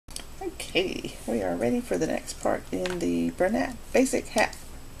Okay, we are ready for the next part in the Bernat basic hat.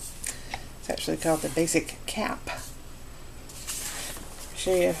 It's actually called the basic cap.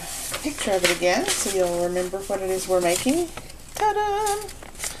 Show you a picture of it again so you'll remember what it is we're making. Ta-da!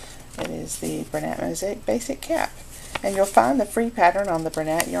 It is the Bernat Mosaic basic cap. And you'll find the free pattern on the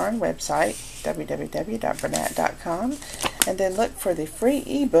Bernat yarn website, www.bernat.com, and then look for the free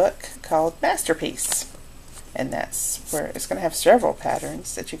ebook called Masterpiece. And that's where it's going to have several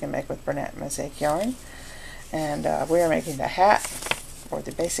patterns that you can make with Bernat Mosaic yarn. And we are making the hat, or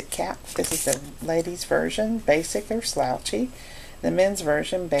the basic cap. This is the ladies version, basic or slouchy. The men's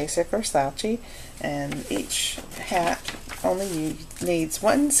version, basic or slouchy. And each hat only needs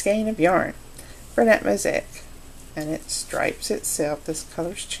one skein of yarn. Bernat Mosaic. And it stripes itself. This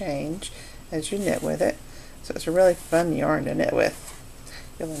colors change as you knit with it. So it's a really fun yarn to knit with.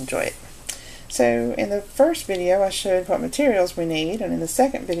 You'll enjoy it. So in the first video I showed what materials we need, and in the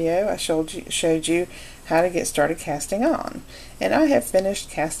second video I showed you how to get started casting on. And I have finished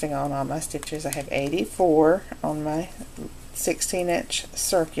casting on all my stitches. I have 84 on my 16-inch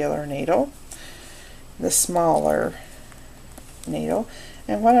circular needle, the smaller needle.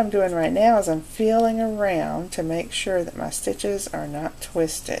 And what I'm doing right now is I'm feeling around to make sure that my stitches are not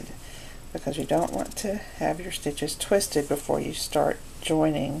twisted, because you don't want to have your stitches twisted before you start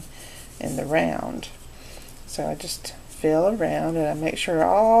joining in the round. So I just feel around and I make sure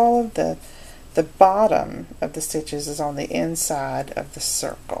all of the bottom of the stitches is on the inside of the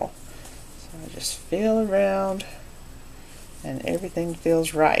circle. So I just feel around and everything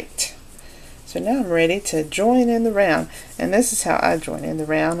feels right. So now I'm ready to join in the round, and this is how I join in the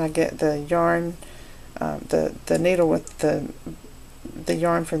round. I get the yarn, the needle with the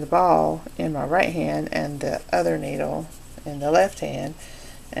yarn from the ball in my right hand and the other needle in the left hand,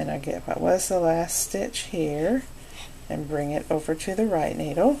 and I get what was the last stitch here and bring it over to the right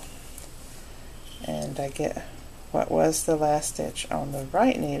needle, and I get what was the last stitch on the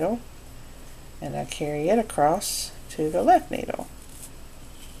right needle and I carry it across to the left needle.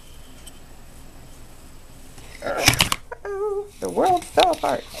 Oh, the world fell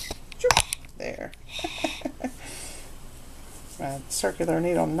apart. There. My circular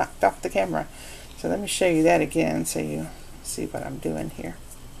needle knocked off the camera. So let me show you that again so you see what I'm doing here.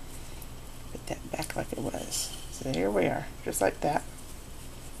 Put that back like it was. So here we are, just like that.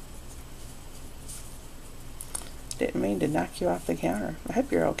 Didn't mean to knock you off the counter. I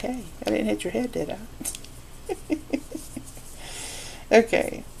hope you're okay. I didn't hit your head, did I?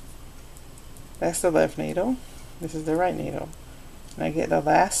 Okay. That's the left needle. This is the right needle. And I get the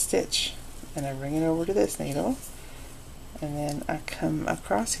last stitch and I bring it over to this needle. And then I come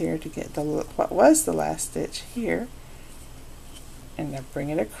across here to get the what was the last stitch here. And I bring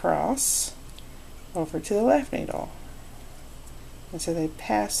it across over to the left needle. And so they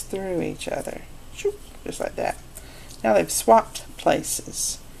pass through each other. Just like that. Now they've swapped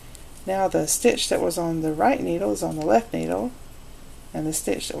places. Now the stitch that was on the right needle is on the left needle, and the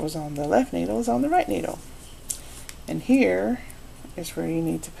stitch that was on the left needle is on the right needle. And here is where you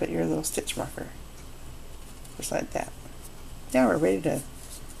need to put your little stitch marker. Just like that. Now we're ready to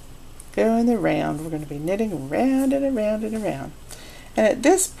go in the round. We're going to be knitting around and around and around. And at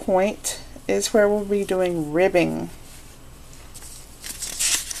this point is where we'll be doing ribbing.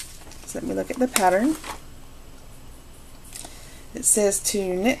 So let me look at the pattern. It says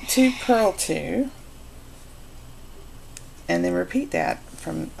to knit 2, purl 2, and then repeat that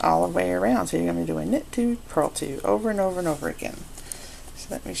from all the way around. So you're going to be doing knit 2, purl 2 over and over and over again. So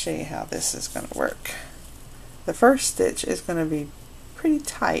let me show you how this is going to work. The first stitch is going to be pretty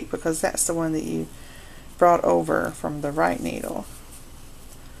tight because that's the one that you brought over from the right needle.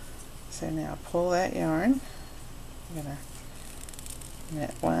 So now pull that yarn. I'm going to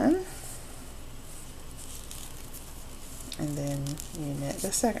knit 1. And then you knit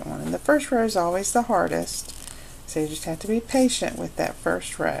the second one. And the first row is always the hardest, so you just have to be patient with that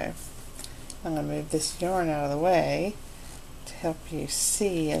first row. I'm going to move this yarn out of the way to help you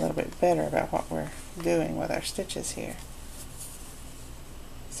see a little bit better about what we're doing with our stitches here.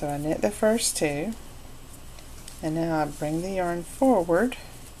 So I knit the first 2, and now I bring the yarn forward,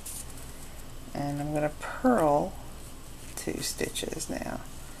 and I'm going to purl 2 stitches now.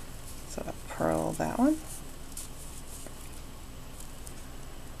 So I purl that one.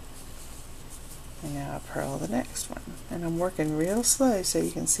 And now I purl the next one. And I'm working real slow so you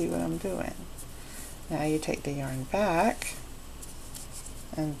can see what I'm doing. Now you take the yarn back,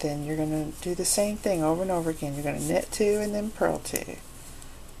 and then you're going to do the same thing over and over again. You're going to knit 2 and then purl 2.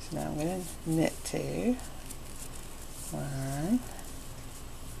 So now I'm going to knit 2. 1,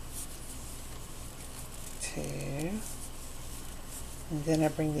 2, And then I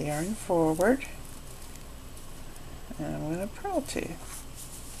bring the yarn forward, and I'm going to purl 2.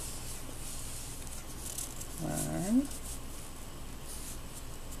 1,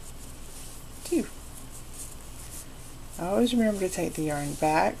 2. Always remember to take the yarn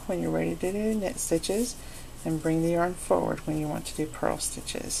back when you're ready to do knit stitches, and bring the yarn forward when you want to do purl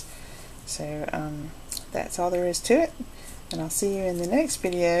stitches. So that's all there is to it, and I'll see you in the next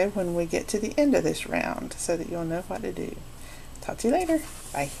video when we get to the end of this round so that you'll know what to do. Talk to you later.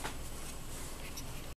 Bye.